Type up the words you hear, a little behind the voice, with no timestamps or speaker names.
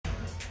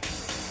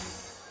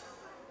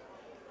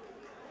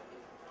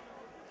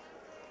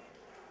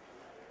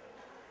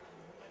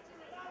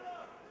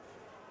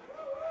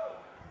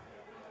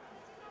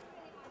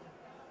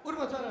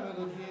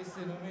melodie se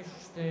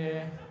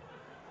numește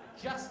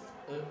Just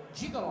a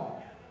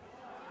Gigolo.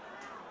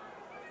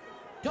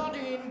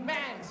 Tobin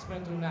Banks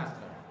pentru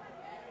noastră.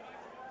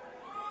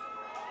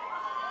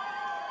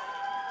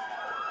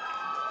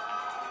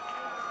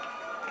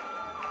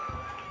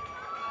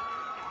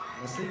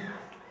 Merci.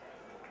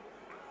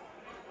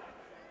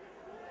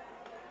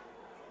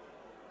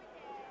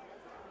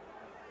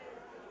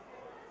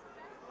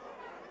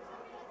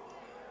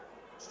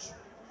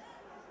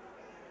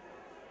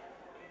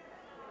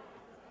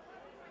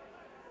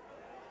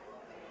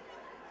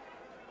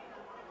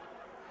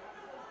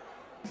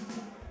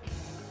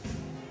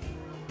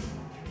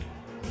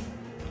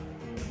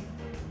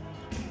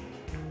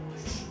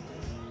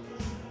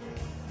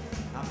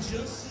 I'm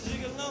just a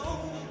gigolo,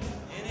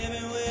 and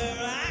everywhere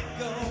I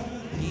go,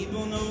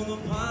 people know the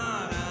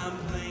part I'm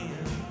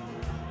playing.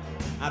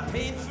 I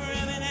paid for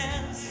every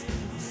dance,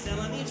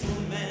 selling each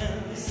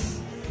romance.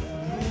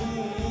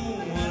 Ooh,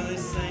 what are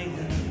they saying?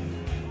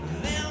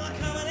 There'll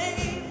come a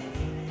day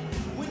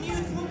when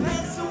youth will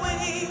pass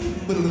away.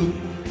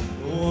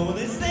 What will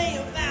they say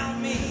about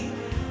me?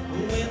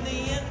 When the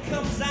end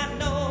comes, I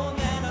know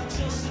that I'm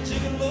just a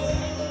gigolo.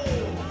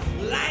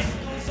 Life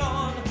goes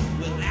on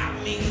without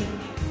me.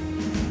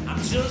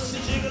 I'm just a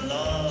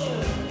gigolo,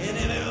 and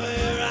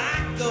everywhere I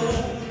go,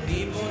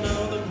 people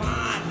know the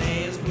part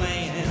they's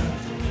playing.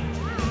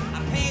 I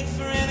paid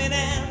for every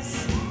dance,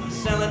 I'm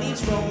selling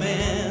each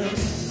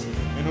romance.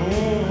 And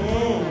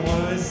oh, what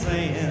are they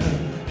saying?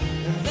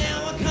 And there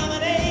will come a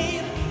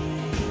day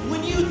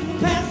when youth will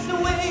pass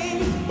away.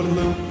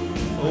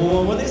 Oh,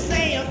 what will they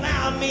say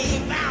about me,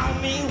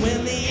 when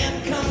the end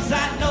comes?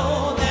 I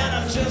know that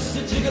I'm just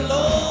a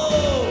gigolo.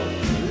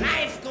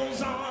 Life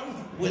goes on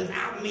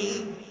without me,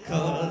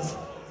 'cause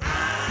I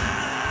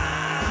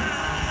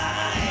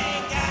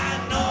ain't got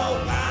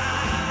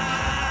nobody,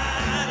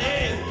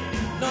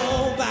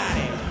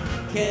 nobody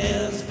can